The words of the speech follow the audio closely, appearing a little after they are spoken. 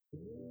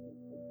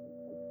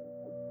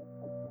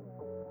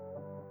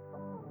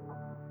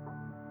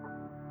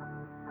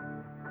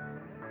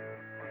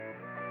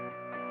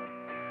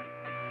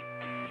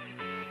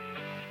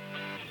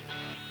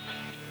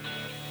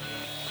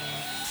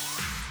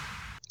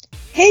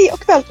Hej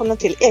och välkomna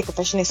till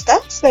Ekofashionista,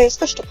 Sveriges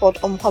första podd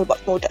om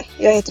hållbart mode.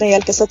 Jag heter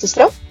Angelica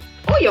Zetterström.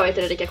 Och jag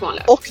heter Erika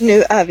Kvarnlöf. Och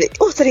nu är vi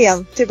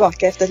återigen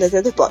tillbaka efter ett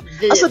litet uppehåll.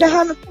 Alltså det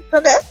här med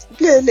poddandet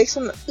blir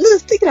liksom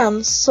lite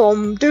grann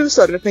som du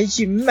sa med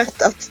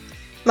gymmet. Att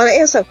man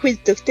är så här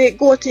skitduktig,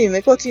 går till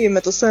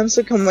gymmet och sen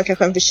så kommer man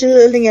kanske en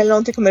förkylning eller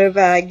någonting kommer i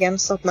vägen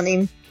så att man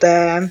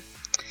inte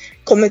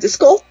kommer till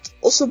skott.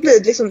 Och så blir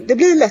det liksom, det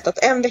blir lätt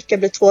att en vecka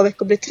blir 2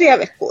 veckor, blir 3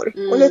 veckor.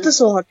 Och lite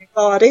så har det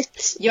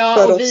varit.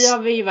 Ja, och vi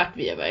har ju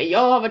varit, jag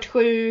har varit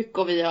sjuk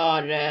och vi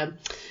har...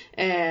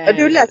 Ja,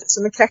 du lät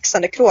som en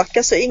kraxande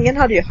kråka så ingen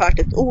hade ju hört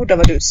ett ord av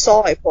vad du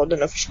sa i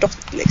podden och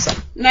förstått liksom.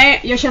 Nej,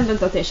 jag kände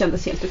inte att det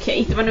kändes helt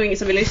okej. Det var nog ingen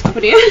som ville lyssna på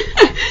det.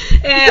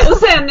 och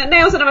sen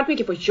har det varit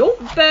mycket på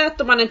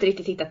jobbet och man har inte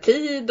riktigt hittat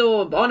tid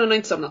och barnen har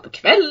inte somnat på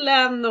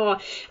kvällen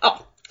och ja,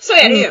 så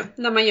är det ju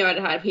när man gör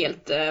det här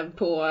helt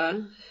på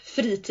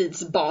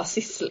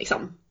fritidsbasis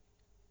liksom.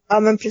 Ja,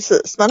 men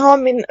precis. Man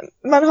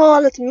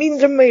har lite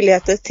mindre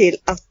möjligheter till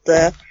att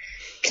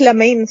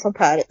klämma in sånt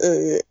här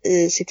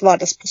i sitt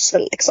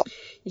vardagspussel liksom.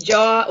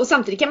 Ja, och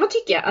samtidigt kan man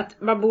tycka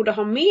att man borde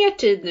ha mer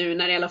tid nu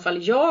när i alla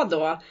fall jag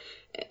då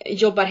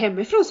jobbar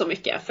hemifrån så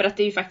mycket. För att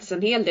det är ju faktiskt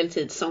en hel del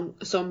tid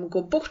som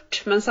går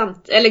bort. Men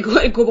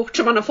går bort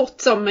som man har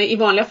fått, som i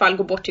vanliga fall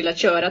går bort till att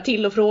köra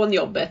till och från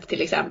jobbet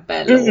till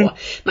exempel. Och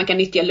man kan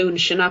nyttja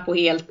luncherna på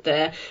helt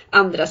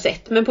andra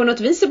sätt. Men på något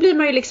vis så blir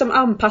man ju liksom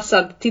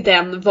anpassad till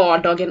den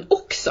vardagen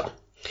också.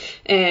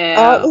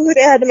 Ja, och hur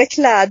är det med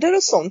kläder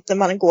och sånt när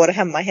man går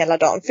hemma hela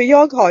dagen? För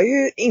jag har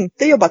ju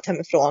inte jobbat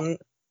hemifrån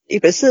i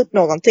princip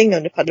någonting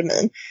under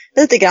pandemin.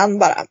 Lite grann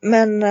bara.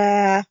 Men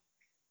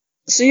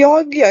så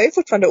jag gör ju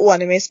fortfarande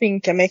ordning mig,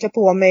 sminkar mig, klär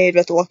på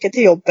mig, åker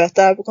till jobbet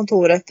där på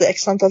kontoret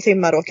x antal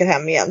timmar och åker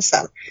hem igen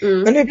sen.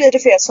 Men hur blir det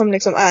för er som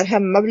liksom är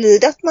hemma? Blir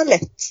det att man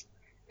lätt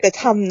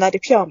hamnar i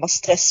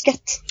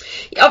pyjamasträsket?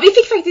 Ja, vi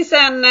fick faktiskt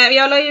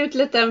jag la ut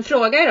lite en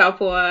fråga idag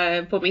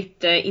på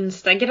mitt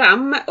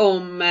Instagram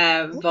om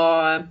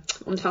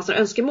det fanns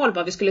några önskemål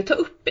vad vi skulle ta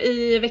upp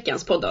i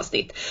veckans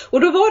poddavsnitt.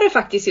 Och då var det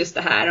faktiskt just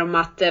det här om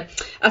att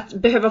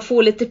behöva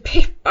få lite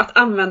pepp att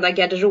använda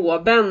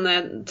garderoben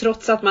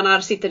trots att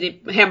man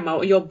sitter hemma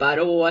och jobbar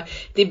och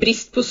det är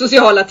brist på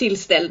sociala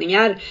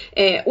tillställningar.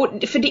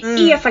 För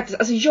det är faktiskt,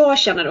 alltså jag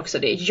känner också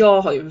det.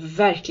 Jag har ju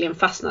verkligen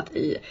fastnat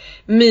i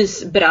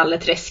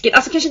mysbralleträsket.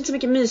 Alltså kanske inte så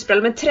mycket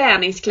mysbrallor men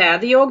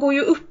träningskläder. Jag går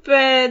ju upp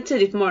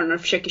tidigt på morgonen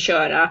och försöker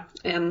köra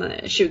en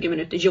 20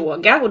 minuter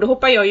yoga och då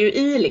hoppar jag ju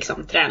i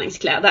liksom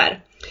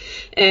träningskläder.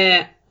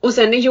 Och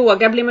sen i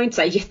yoga blir man ju inte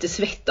så här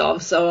jättesvett av,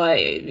 så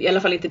i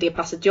alla fall inte det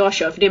passet jag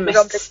kör, för det är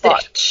mest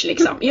stretch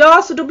liksom.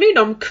 Ja, så då blir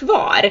de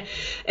kvar.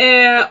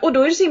 Och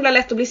då är det så himla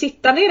lätt att bli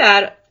sittande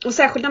där. Och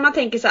särskilt när man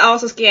tänker så här,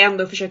 så ska jag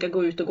ändå försöka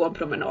gå ut och gå en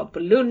promenad på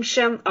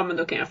lunchen. Ja, men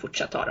då kan jag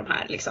fortsätta ha de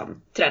här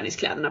liksom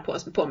träningskläderna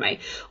på mig.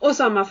 Och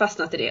så har man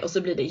fastnat i det och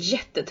så blir det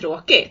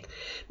jättetråkigt.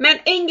 Men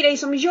en grej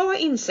som jag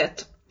har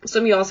insett,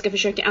 som jag ska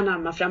försöka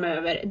anamma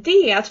framöver,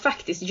 det är att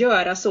faktiskt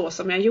göra så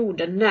som jag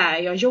gjorde när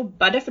jag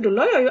jobbade. För då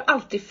la jag ju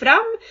alltid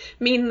fram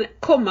min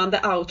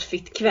kommande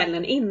outfit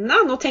kvällen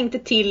innan och tänkte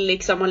till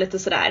liksom och lite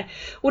sådär.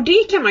 Och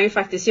det kan man ju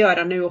faktiskt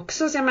göra nu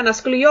också. Så jag menar,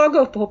 skulle jag gå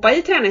upp och hoppa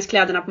i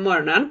träningskläderna på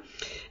morgonen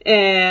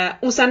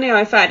och sen när jag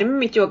är färdig med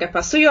mitt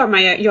yogapass så gör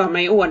man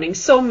i ordning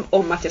som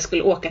om att jag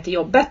skulle åka till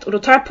jobbet. Och då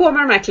tar jag på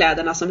mig de här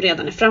kläderna som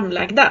redan är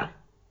framlagda.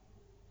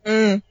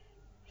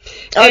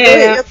 Ja,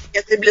 jag tycker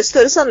att det blir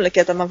större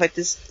sannolikhet att man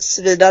faktiskt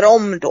svidar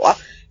om då.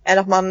 Än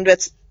att man,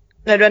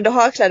 när du ändå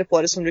har kläder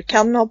på dig som du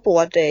kan ha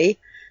på dig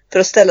för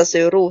att ställa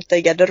sig och rota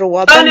i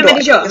garderoben. Ja, nej, men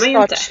det gör man ju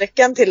inte.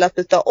 Startsträckan till att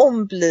byta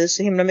om blir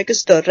så himla mycket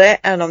större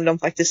än om de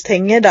faktiskt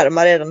hänger där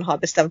man redan har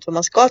bestämt vad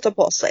man ska ta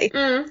på sig.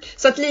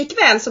 Så att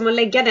likväl som att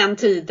lägga den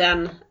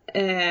tiden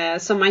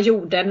som man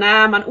gjorde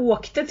när man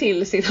åkte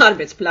till sin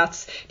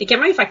arbetsplats, det kan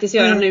man ju faktiskt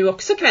göra nu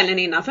också kvällen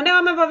innan.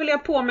 För men vad vill jag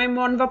ha på mig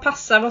imorgon? Vad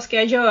passar? Vad ska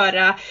jag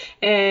göra?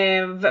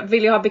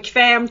 Vill jag ha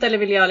bekvämt eller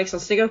vill jag liksom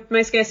stiga upp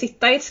mig? Ska jag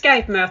sitta i ett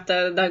Skype-möte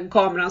där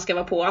kameran ska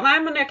vara på? Nej,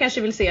 men jag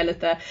kanske vill se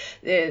lite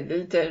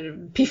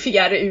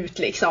piffigare ut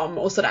liksom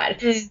och sådär.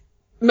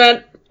 Men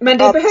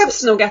det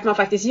behövs nog att man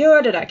faktiskt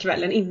gör det där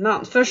kvällen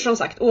innan. För som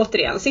sagt,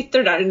 återigen, sitter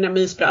du där i dina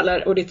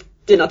mysbrallor och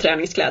dina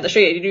träningskläder så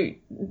är det ju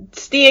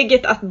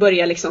steget att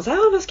börja liksom så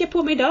här, vad ska jag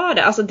på mig idag?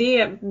 Alltså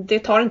det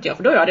tar inte jag,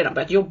 för då har jag redan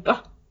börjat jobba.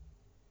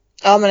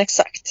 Ja, men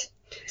exakt.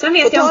 Sen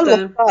vet jag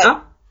inte.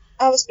 Ja,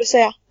 vad ska du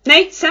säga?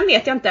 Nej, sen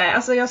vet jag inte.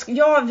 Alltså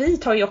vi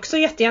tar ju också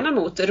jättegärna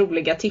emot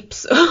roliga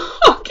tips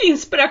och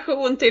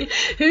inspiration till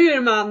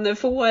hur man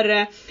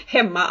får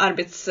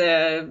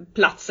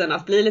hemmaarbetsplatsen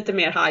att bli lite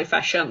mer high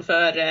fashion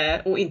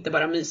och inte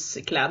bara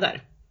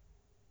myskläder.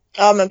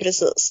 Ja, men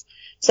precis.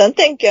 Sen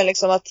tänker jag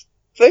liksom att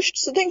först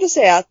så tänkte jag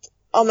säga att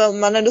om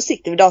man ändå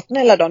sitter vid datorn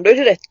hela dagen, då är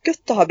det rätt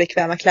gött att ha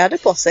bekväma kläder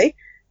på sig.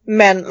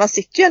 Men man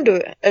sitter ju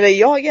ändå, eller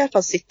jag i alla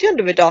fall sitter ju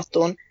ändå vid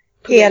datorn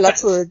hela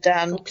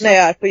tiden också när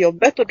jag är på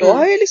jobbet. Och då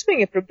har jag liksom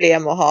inget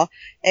problem att ha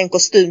en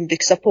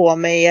kostymbyxa på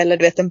mig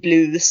eller en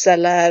blus.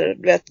 Eller,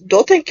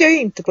 då tänker jag ju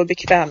inte på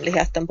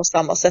bekvämligheten på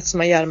samma sätt som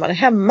man gör när man är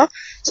hemma.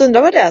 Så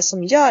undrar vad det är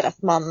som gör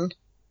att man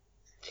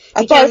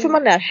Att bara för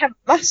man är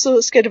hemma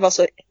så ska det vara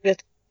så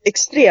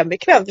extremt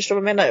bekvämt. Förstår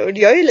du vad jag menar? Och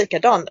jag är ju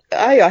likadan.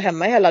 Är jag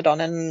hemma hela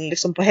dagen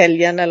liksom på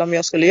helgen eller om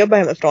jag skulle jobba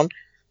hemifrån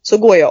så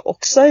går jag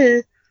också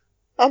i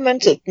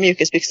typ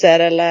mjukisbyxor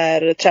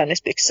eller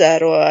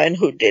träningsbyxor och en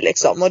hoodie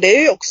liksom. Och det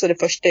är ju också det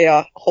första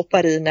jag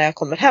hoppar i när jag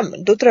kommer hem.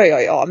 Då drar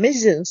jag ju av mig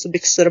jeans och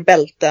byxor och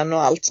bälten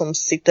och allt som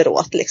sitter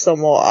åt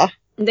liksom.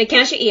 Och det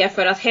kanske är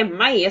för att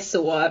hemma är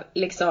så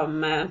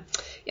liksom,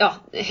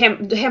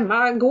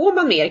 hemma går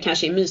man mer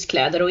kanske i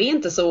myskläder och är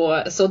inte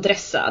så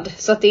dressad.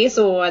 Så att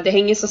det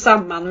hänger så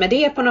samman med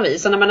det på något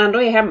vis. Så när man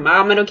ändå är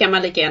hemma, men då kan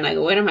man lika gärna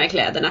gå i de här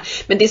kläderna.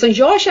 Men det som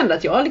jag kände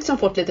att jag har liksom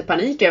fått lite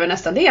panik över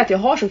nästan, det är att jag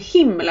har så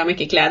himla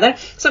mycket kläder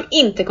som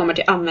inte kommer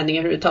till användning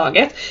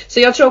överhuvudtaget. Så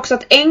jag tror också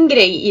att en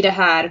grej i det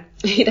här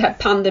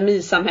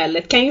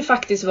pandemisamhället kan ju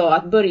faktiskt vara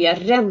att börja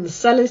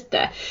rensa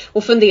lite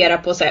och fundera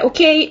på sig.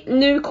 Okej,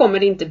 nu kommer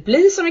det inte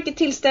bli så mycket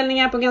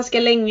tillställningar på ganska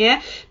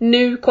länge.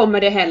 Nu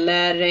kommer det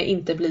heller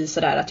inte bli så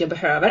där att jag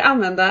behöver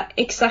använda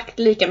exakt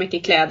lika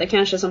mycket kläder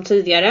kanske som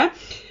tidigare.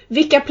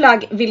 Vilka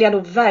plagg vill jag då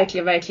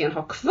verkligen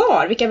ha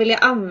kvar? Vilka vill jag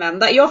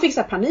använda? Jag fick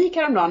så här panik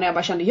häromdagen när jag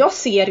bara kände jag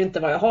ser inte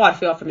vad jag har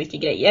för jag har för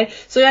mycket grejer.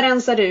 Så jag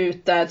rensade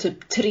ut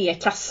typ 3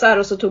 kassar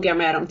och så tog jag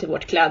med dem till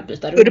vårt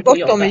klädbytarrum på jobbet. Går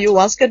du bort dem i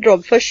Johans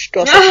garderob först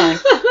då?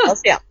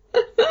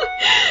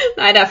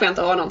 Nej, där får jag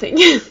inte ha någonting.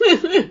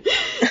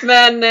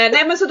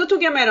 men så då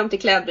tog jag med dem till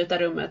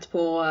klädbytarrummet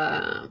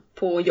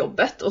på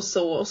jobbet och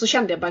så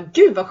kände jag bara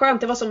gud vad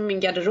skönt, det var som min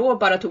garderob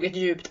bara tog ett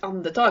djupt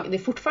andetag. Det är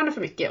fortfarande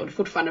för mycket och det är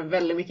fortfarande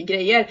väldigt mycket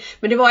grejer,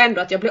 men det var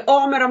ändå att jag blev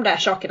av med de där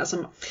sakerna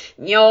som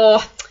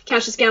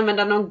kanske ska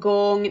använda någon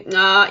gång,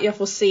 jag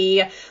får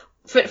se.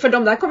 För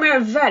de där kommer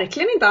jag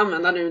verkligen inte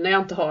använda nu när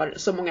jag inte har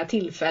så många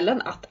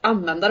tillfällen att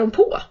använda dem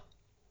på.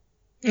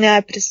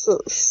 Nej,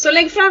 precis. Så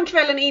lägg fram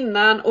kvällen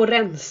innan och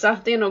rensa.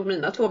 Det är nog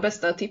mina 2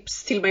 bästa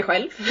tips till mig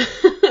själv.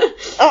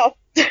 Ja,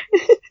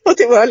 och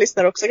till våra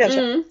lyssnare också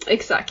kanske.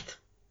 Exakt.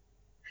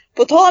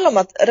 På tal om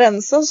att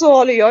rensa så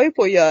håller jag ju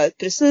på att göra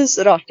precis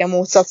raka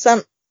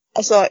motsatsen.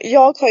 Alltså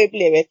jag har ju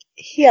blivit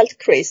helt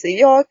crazy.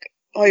 Jag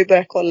har ju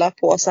börjat kolla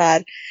på så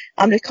här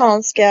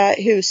amerikanska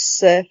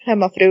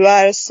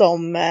hemmafruar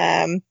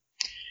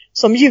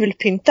som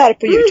julpyntar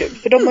på YouTube.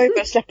 För de har ju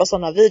börjat släppa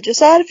sådana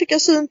videos här, fick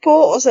jag syn på.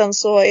 Och sen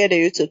så är det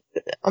ju typ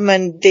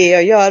det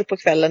jag gör på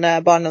kvällen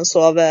när barnen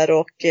sover.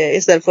 Och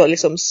istället för att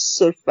liksom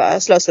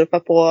slösurfa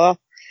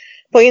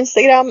på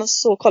Instagram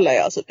så kollar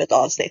jag typ ett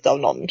avsnitt av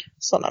någon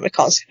sån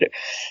amerikansk fru.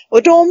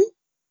 Och de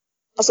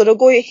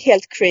går ju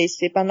helt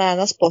crazy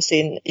bananas på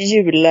sin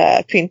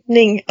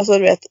julpyntning. Alltså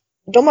du vet,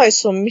 de har ju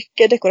så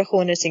mycket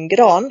dekorationer i sin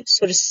gran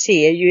så det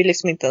ser ju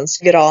liksom inte ens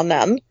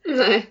granen.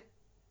 Nej.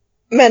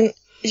 Men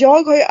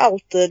jag har ju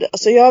alltid,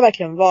 alltså jag har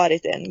verkligen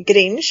varit en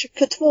grinch.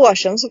 För 2 år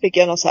sedan så fick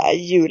jag någon så här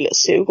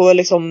julsug och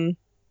liksom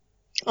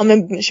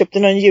köpte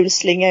någon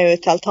julslinga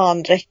ut till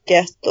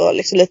altanräcket och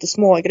liksom lite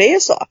smågrejer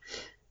så.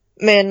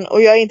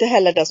 Och jag är inte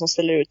heller den som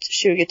ställer ut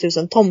 20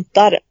 000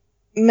 tomtar.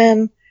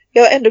 Men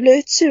jag har ändå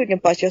blivit sugen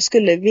på att jag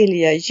skulle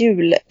vilja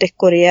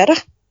juldekorera.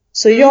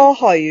 Så jag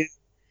har ju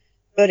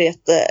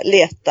börjat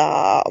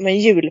leta om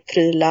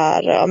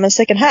julprylar om en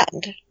second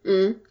hand.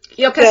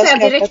 Jag kan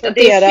säga direkt att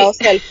det är och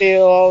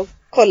selfie och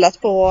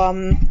kollat på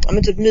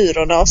typ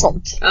Myrorna och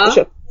sånt. Ja. Och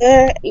köpt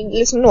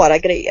liksom några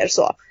grejer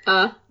så.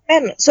 Ja.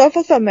 Men så har jag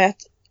fått för mig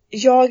att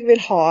jag vill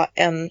ha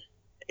en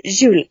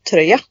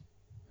jultröja.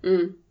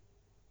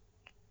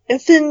 En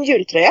fin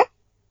jultröja.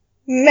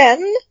 Men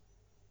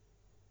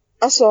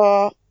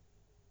alltså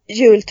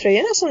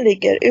jultröjorna som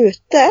ligger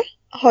ute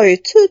har ju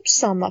typ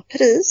samma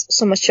pris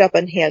som att köpa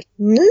en helt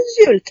ny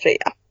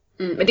jultröja.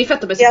 Men det är för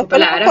att de är så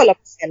populära. Jag kolla på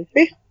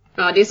selfie.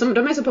 Ja,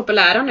 de är så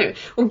populära nu.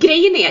 Och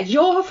grejen är,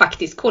 jag har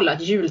faktiskt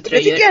kollat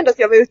jultröjor. Jag tycker ändå att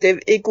jag var ute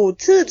i god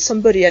tid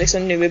som börjar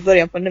liksom nu i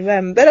början på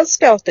november att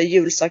scouta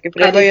julsaker. För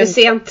det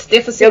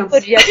är för sent. Jag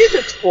började ju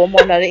typ 2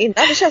 månader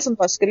innan. Det känns som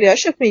bara, skulle jag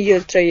köpa min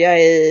jultröja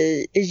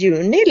i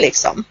juni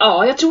liksom?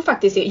 Ja, jag tror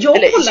faktiskt det.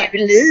 Juli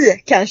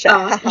kanske.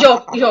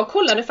 Ja, jag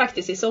kollade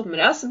faktiskt i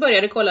somras.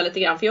 Började kolla lite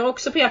grann. För jag var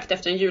också på jakt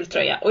efter en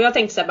jultröja. Och jag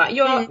tänkte så här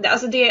bara,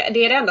 alltså det är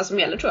det enda som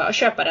gäller tror jag. Att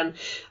köpa den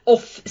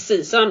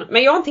off-season.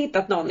 Men jag har inte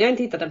hittat någon. Jag har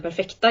inte hittat den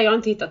perfekta. Jag har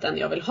inte hittat den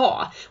jag vill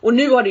ha. Och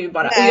nu har det ju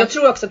bara... Och jag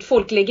tror också att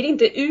folk lägger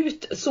inte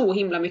ut så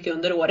himla mycket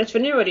under året. För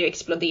nu har det ju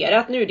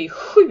exploderat. Nu är det ju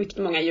sjukt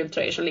många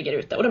jultröjor som ligger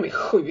ute. Och de är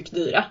sjukt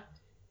dyra.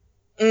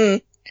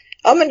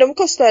 Ja, men de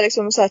kostar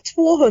liksom så här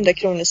 200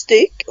 kronor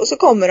styck. Och så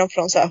kommer de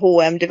från så här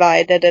H&M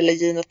Divided eller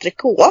Gino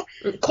Tricot.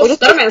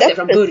 Kostar de ens det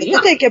från början? Då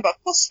tänker jag bara,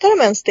 kostar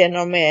de ens det när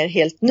de är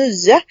helt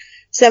nya?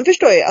 Sen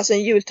förstår jag, alltså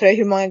en jultröja,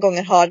 hur många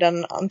gånger har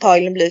den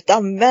antagligen blivit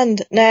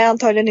använd? Nej,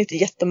 antagligen inte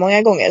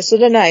jättemånga gånger. Så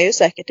den är ju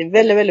säkert i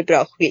väldigt, väldigt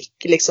bra skick.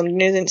 Liksom,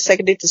 den är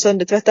säkert inte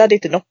söndertvättad,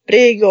 inte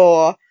nopprig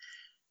och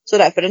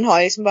sådär. För den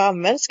har liksom bara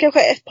använts kanske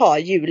ett par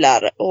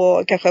jular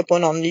och kanske på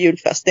någon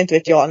julfest. Inte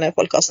vet jag när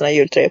folk har såna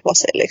jultröjor på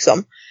sig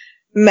liksom.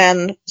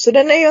 Men, så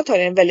den är ju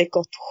antagligen väldigt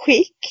gott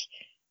skick.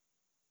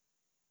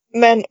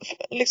 Men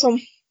liksom,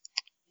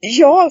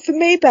 ja, för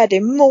mig bär det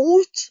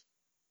emot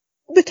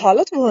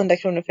betala 200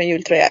 kronor för en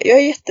jultröja. Jag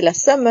är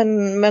jätteledsen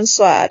men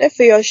så är det.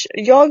 För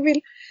jag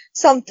vill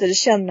samtidigt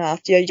känna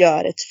att jag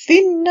gör ett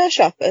fynd när jag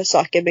köper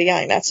saker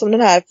begagnat. Som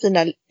den här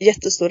fina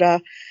jättestora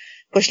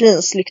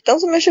porslinslyktan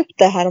som jag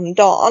köpte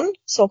häromdagen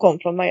som kom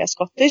från Maja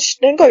Scottish.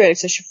 Den gav jag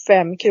liksom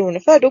 25 kronor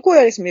för. Då går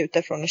jag liksom ut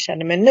därifrån och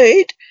känner mig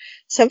nöjd.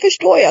 Sen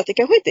förstår jag att det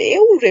kanske inte är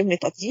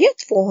orimligt att ge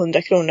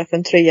 200 kronor för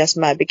en tröja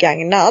som är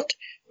begagnad.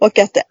 Och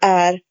att det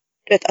är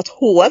att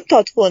H&M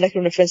tar 200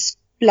 kronor för en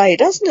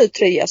Splidans ny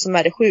tröja som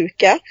är det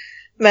sjuka.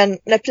 Men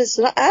när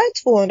priserna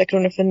är 200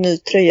 kronor för en ny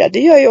tröja, det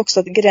gör ju också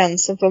att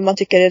gränsen för vad man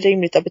tycker är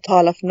rimligt att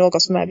betala för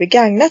något som är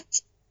begagnat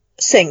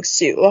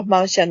sänks ju. Och att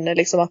man känner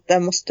liksom att det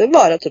måste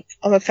vara typ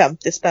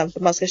 50 spänn för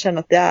att man ska känna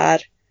att det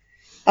är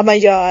att man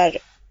gör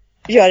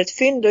ett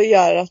fynd och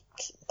gör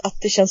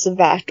att det känns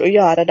värt att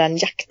göra den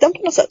jakten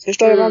på något sätt.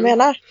 Förstår du vad jag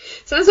menar?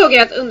 Sen såg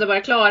jag att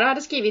underbara Klara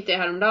hade skrivit det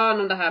häromdagen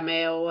om det här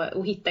med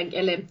att hitta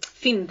eller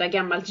fynda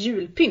gammalt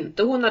julpynt.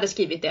 Och hon hade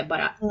skrivit det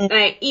bara,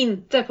 nej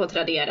inte på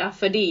Tradera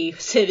för det är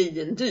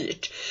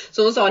svindyrt.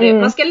 Så hon sa det,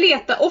 man ska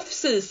leta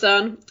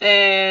off-season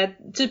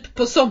typ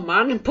på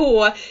sommaren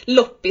på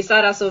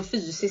loppisar, alltså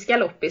fysiska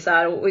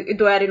loppisar. Och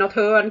då är det något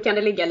hörn, kan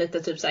det ligga lite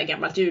typ så här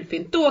gammalt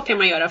julpynt. Då kan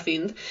man göra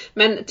fynd.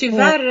 Men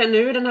tyvärr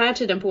nu den här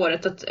tiden på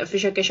året att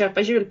försöka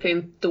köpa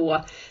julpynt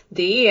då,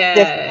 det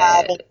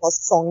är på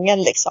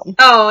säsongen liksom.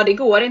 Ja, det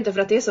går inte för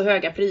att det är så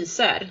höga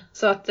priser.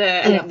 Så att,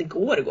 eller det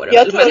går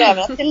jag tror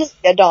även att det är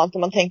likadant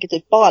om man tänker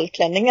typ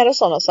balklänningar och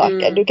sådana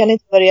saker. Du kan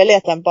inte börja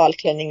leta en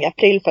balklänning i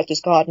april för att du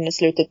ska ha den i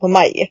slutet på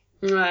maj.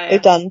 Nej.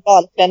 Utan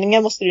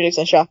balklänningar måste du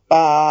liksom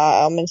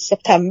köpa i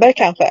september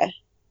kanske.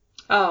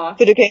 Ja.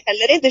 För du kan ju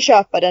heller inte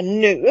köpa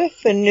den nu,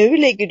 för nu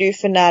ligger du ju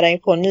för nära in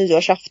på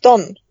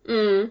nyårsafton.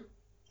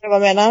 Det vad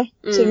jag menar?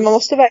 Så man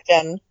måste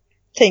verkligen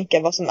tänka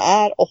vad som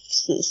är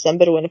off-season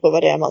beroende på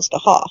vad det är man ska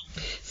ha.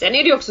 Sen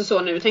är det ju också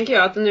så nu, tänker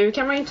jag, att nu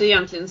kan man ju inte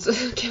egentligen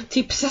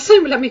tipsa så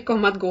himla mycket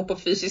om att gå på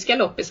fysiska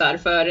loppisar,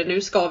 för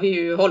nu ska vi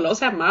ju hålla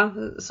oss hemma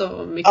så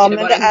mycket det bara går. Ja,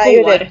 men det är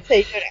ju det,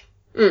 säger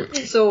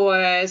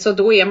det. Så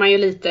då är man ju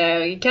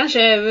lite kanske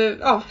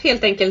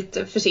helt enkelt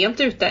för sent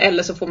ute,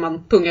 eller så får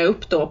man punga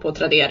upp då på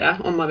Tradera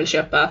om man vill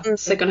köpa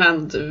second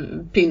hand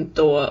pynt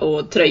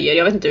och tröjor.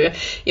 Jag vet inte,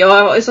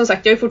 som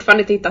sagt jag har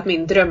fortfarande inte hittat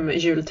min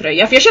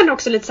drömjultröja, för jag känner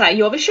också lite så här,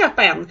 jag vill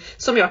köpa en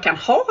som jag kan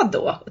ha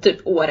då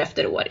typ år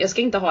efter år. Jag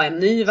ska inte ha en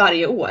ny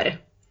varje år.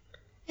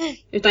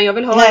 Utan jag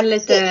vill ha en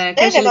lite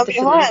kanske lite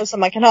finare. Ha en som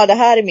man kan ha, det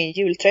här är min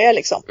jultröja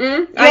liksom.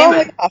 Jag har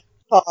ju haft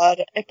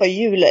ett par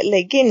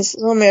julleggings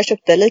som jag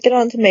köpte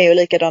likadana till mig och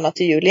likadana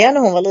till Julia när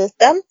hon var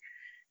liten.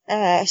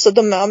 Så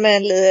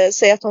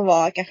säg att hon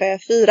var kanske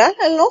 4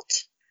 eller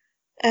något.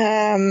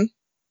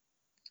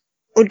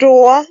 Och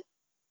då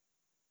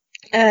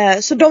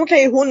så de kan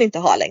ju hon inte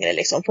ha längre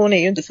liksom, för hon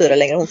är ju inte 4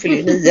 längre, hon fyller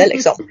ju 9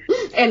 liksom.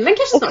 Ellen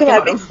kanske snart kan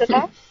ha dem.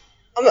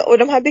 Och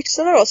de här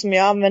byxorna då som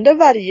jag använder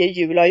varje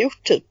jul och har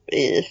gjort typ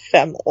i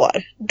 5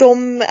 år.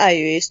 De är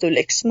ju i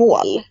storlek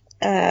small.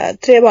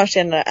 3 barn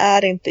senare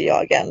är inte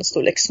jag en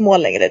storlek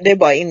small längre. Det är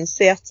bara att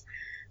inse att,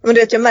 men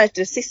du vet, jag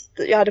märkte det sist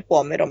jag hade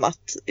på mig dem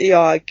att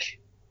jag,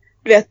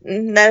 du vet,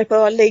 när ett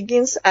par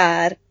leggings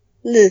är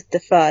lite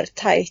för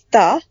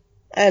tajta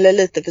eller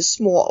lite för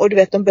små och du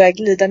vet de börjar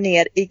glida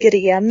ner i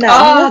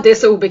grenen. Det är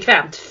så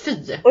obekvämt, fy.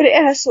 Och det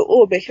är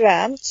så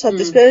obekvämt så att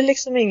det spelar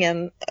liksom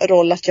ingen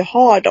roll att jag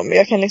har dem.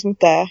 Jag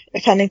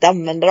kan inte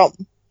använda dem.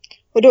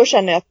 Och då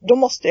känner jag att då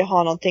måste jag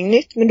ha någonting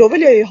nytt. Men då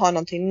vill jag ju ha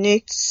någonting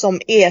nytt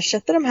som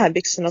ersätter de här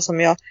byxorna som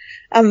jag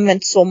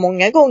använt så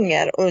många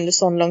gånger och under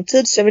så lång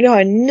tid. Så jag vill ju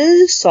ha en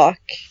ny sak.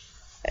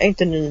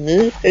 Inte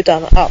ny,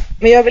 utan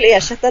men jag vill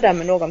ersätta det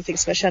med någonting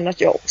som jag känner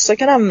att jag också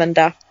kan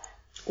använda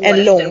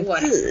en lång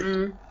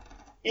tid.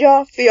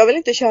 Ja, för jag vill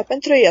inte köpa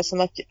en tröja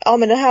som att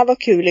men det här var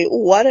kul i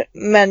år,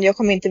 men jag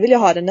kommer inte vilja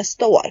ha det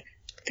nästa år.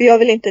 För jag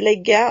vill inte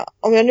lägga,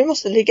 om jag nu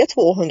måste lägga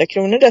 200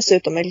 kronor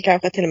dessutom, eller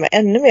kanske till och med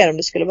ännu mer om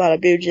det skulle vara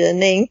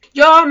budgivning.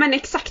 Ja, men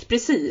exakt,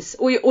 precis.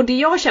 Och det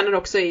jag känner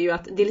också är ju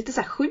att det är lite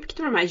så här sjukt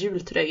med de här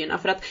jultröjorna.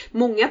 För att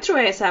många tror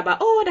jag är så här bara,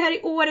 det här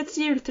är årets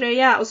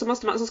jultröja. Och så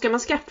ska man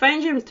skaffa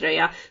en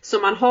jultröja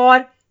som man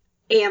har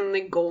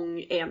en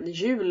gång en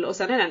jul. Och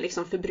sen är den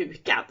liksom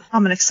förbrukad. Ja,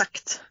 men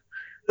exakt.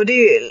 Och det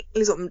är ju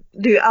liksom,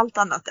 det är ju allt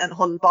annat än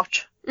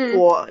hållbart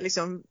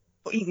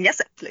på inga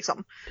sätt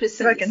liksom. Precis.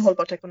 Det är varken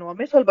hållbart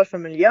ekonomiskt, hållbart för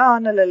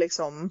miljön eller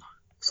liksom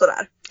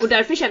sådär. Och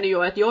därför känner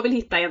jag att jag vill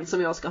hitta en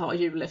som jag ska ha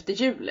jul efter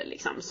jul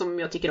liksom. Som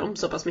jag tycker om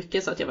så pass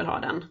mycket så att jag vill ha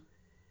den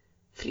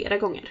flera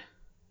gånger.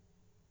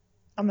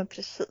 Ja, men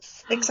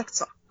precis. Exakt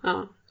så.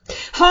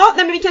 Ja,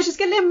 men vi kanske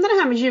ska lämna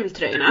det här med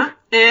jultröjorna.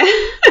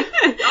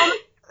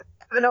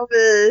 Men om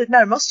vi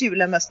närmar oss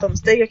julen mest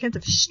omsteg, jag kan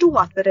inte förstå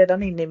att vi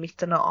redan är inne i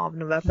mitten av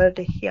november.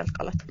 Det är helt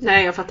galet.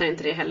 Nej, jag fattar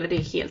inte det heller. Det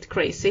är helt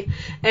crazy.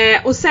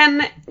 Och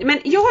sen, men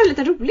jag har en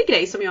liten rolig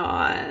grej som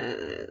jag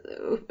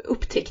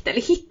upptäckte,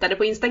 eller hittade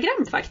på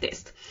Instagram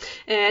faktiskt.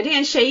 Det är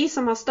en tjej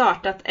som har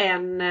startat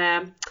en...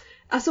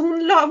 Alltså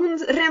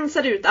hon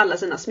rensade ut alla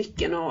sina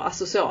smycken och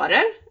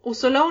accessoarer. Och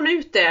så la hon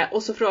ut det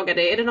och så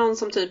frågade, är det någon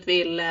som typ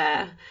vill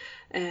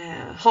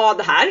ha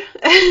det här.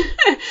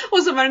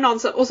 och så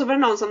var det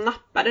någon som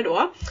nappade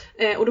då.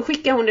 Och då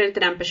skickade hon det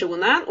till den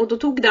personen. Och då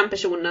tog den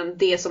personen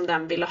det som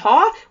den ville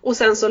ha. Och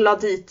sen så la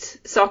dit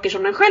saker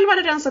som den själv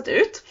hade rensat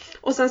ut.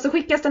 Och sen så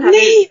skickas den här...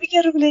 Nej,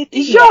 vilka roligt!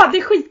 Ja, det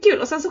är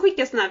skitkul! Och sen så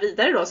skickas den här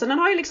vidare då. Så den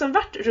har ju liksom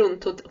varit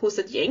runt hos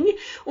ett gäng.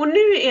 Och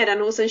nu är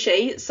den hos en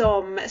tjej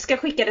som ska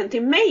skicka den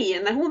till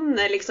mig när hon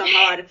liksom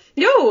har...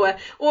 Jo!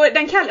 Och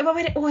den kallar... Vad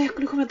var det?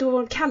 Jag kommer inte ihåg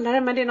vad hon kallar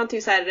den, men det är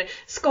någonting så här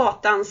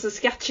skatans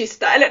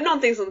skattkista eller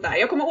någonting sånt där.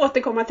 Jag kommer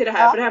återkomma till det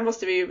här, för det här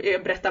måste vi ju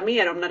berätta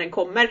mer om när den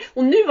kommer.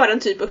 Och nu var den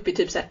typ uppe i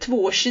typ så här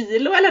 2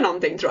 kilo eller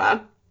någonting, tror jag.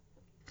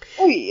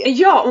 Oj!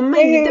 Ja, och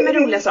mängder med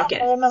roliga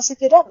saker. Men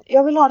sitter den?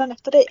 Jag vill ha den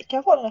efter dig. Kan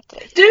jag få den efter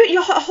dig? Du,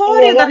 jag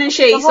har redan en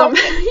tjej som...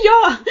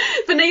 Ja,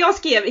 för när jag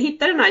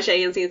hittade den här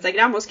tjejens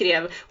Instagram och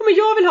skrev men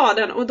jag vill ha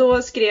den. Och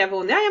då skrev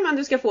hon, men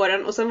du ska få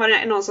den. Och sen var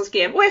det någon som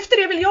skrev, och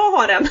efter det vill jag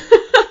ha den.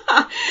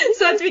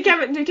 Så att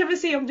du kan väl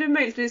se om du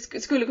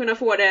möjligtvis skulle kunna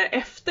få det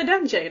efter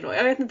den tjejen då.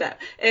 Jag vet inte.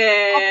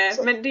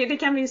 Men det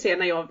kan vi ju se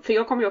för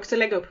jag kommer ju också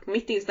lägga upp på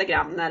mitt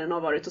Instagram när den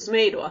har varit hos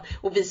mig då.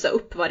 Och visa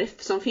upp vad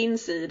det som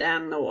finns i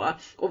den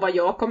och vad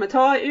jag kommer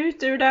ta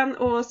ut ur den.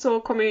 Och så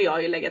kommer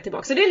jag ju lägga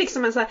tillbaka. Så det är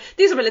liksom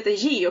det är som en liten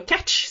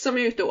geocache som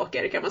är ute och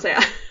åker, kan man säga.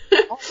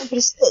 Ja,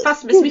 precis.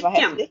 Fast med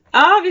smycken.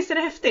 Ja, visst är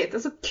det häftigt.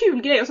 En så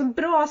kul grej och så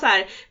bra så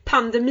här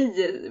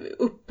pandemi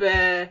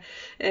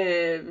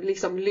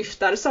liksom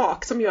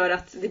lyftarsak som gör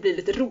att det blir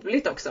lite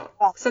roligt också.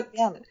 Ja, så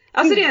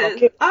alltså det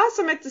är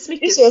som ett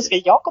smycke. Det är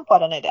så jag kom på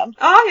den idén.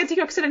 Ja, jag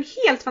tycker också det är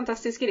en helt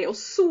fantastisk idé och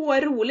så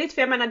roligt,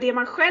 för jag menar det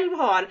man själv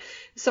har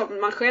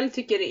som man själv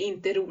tycker är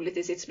inte roligt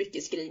i sitt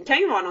smyckeskrin kan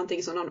ju vara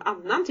någonting som någon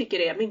annan tycker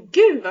är, men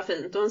gud vad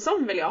fint, och en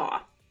sån vill jag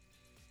ha.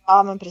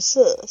 Ja, men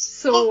precis.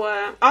 Så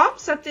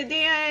så att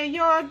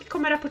jag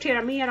kommer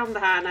rapportera mer om det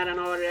här när den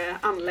har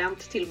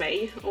anlänt till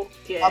mig och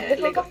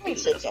lägga upp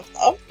bilder och så.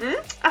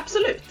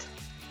 Absolut.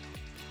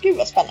 Gud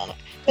vad spännande.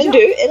 Men du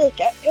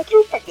Erika, jag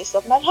tror faktiskt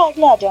att med det här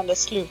glädjande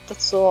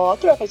slutet så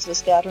tror jag faktiskt vi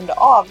ska runda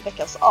av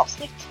veckans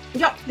avsnitt.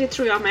 Ja, det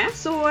tror jag med.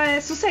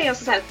 Så säger jag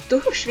så här, då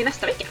hörs vi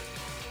nästa vecka.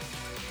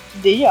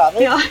 Det gör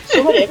vi. Ja.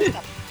 Så var det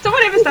bestämt. Så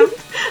var det bestämt.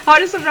 Ha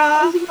det så bra.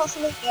 Ha det så bra så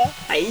mycket.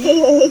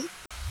 Hej.